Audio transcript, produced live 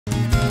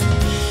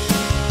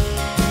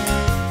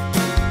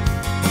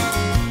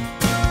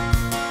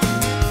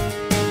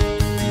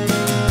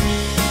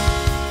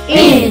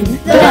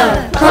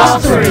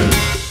Classroom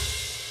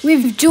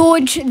with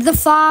George the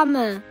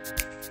farmer.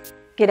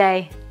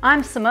 G'day,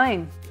 I'm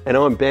Simone. And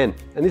I'm Ben,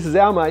 and this is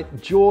our mate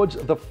George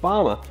the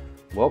farmer.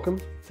 Welcome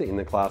to In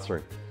the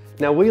Classroom.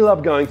 Now we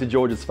love going to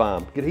George's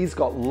farm because he's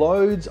got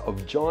loads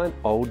of giant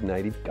old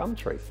native gum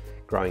trees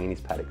growing in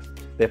his paddocks.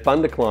 They're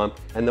fun to climb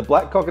and the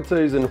black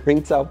cockatoos and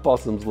ringtail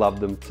possums love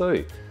them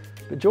too.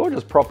 But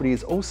George's property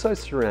is also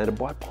surrounded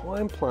by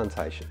pine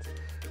plantations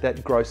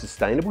that grow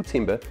sustainable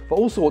timber for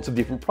all sorts of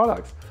different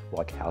products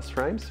like house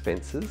frames,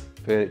 fences,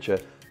 furniture,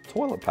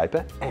 toilet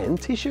paper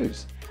and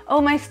tissues.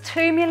 Almost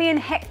 2 million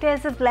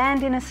hectares of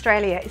land in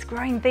Australia is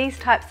growing these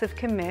types of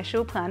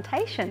commercial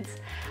plantations.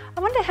 I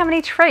wonder how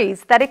many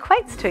trees that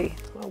equates to.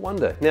 I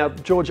wonder. Now,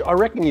 George, I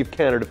reckon you've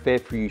counted a fair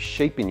few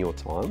sheep in your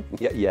time.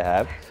 Yeah, you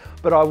have.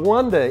 But I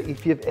wonder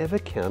if you've ever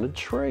counted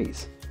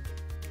trees.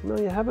 No,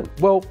 you haven't.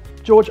 Well,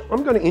 George,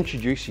 I'm going to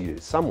introduce you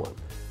to someone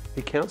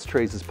who counts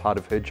trees as part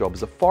of her job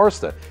as a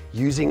forester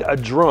using a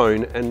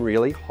drone and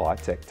really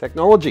high-tech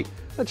technology.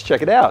 Let's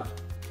check it out.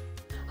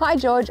 Hi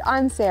George,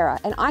 I'm Sarah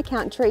and I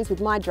count trees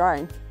with my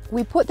drone.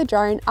 We put the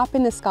drone up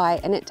in the sky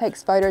and it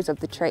takes photos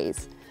of the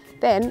trees.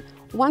 Then,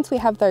 once we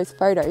have those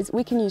photos,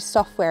 we can use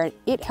software and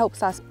it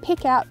helps us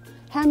pick out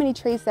how many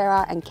trees there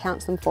are and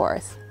counts them for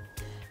us.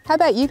 How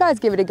about you guys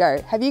give it a go?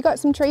 Have you got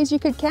some trees you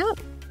could count?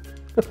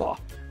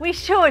 We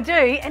sure do,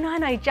 and I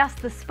know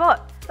just the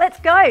spot. Let's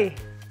go.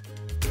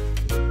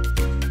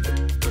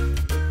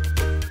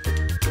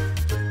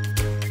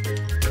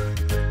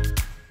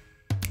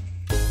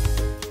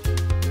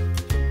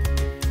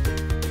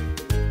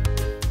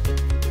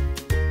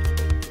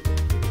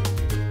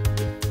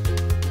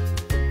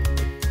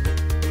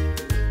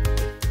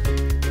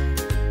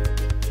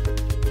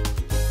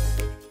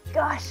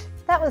 Gosh,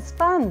 that was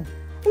fun.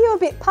 Are you a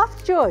bit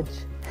puffed, George?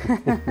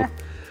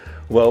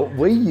 Well,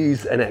 we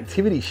used an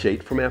activity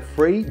sheet from our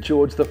free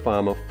George the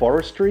Farmer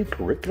Forestry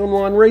Curriculum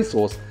Line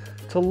resource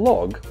to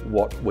log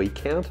what we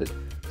counted.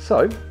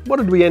 So, what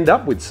did we end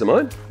up with,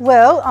 Simone?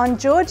 Well, on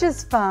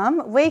George's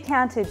farm, we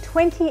counted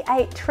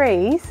 28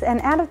 trees,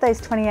 and out of those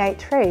 28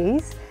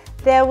 trees,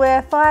 there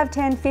were 5,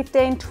 10,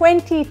 15,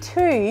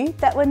 22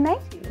 that were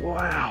native.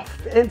 Wow,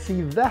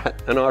 fancy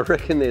that. And I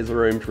reckon there's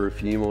room for a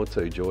few more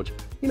too, George.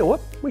 You know what?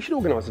 We should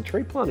organise a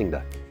tree planting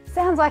day.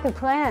 Sounds like a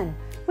plan.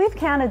 We've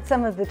counted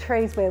some of the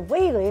trees where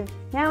we live.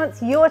 Now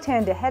it's your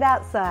turn to head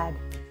outside.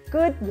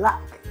 Good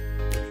luck.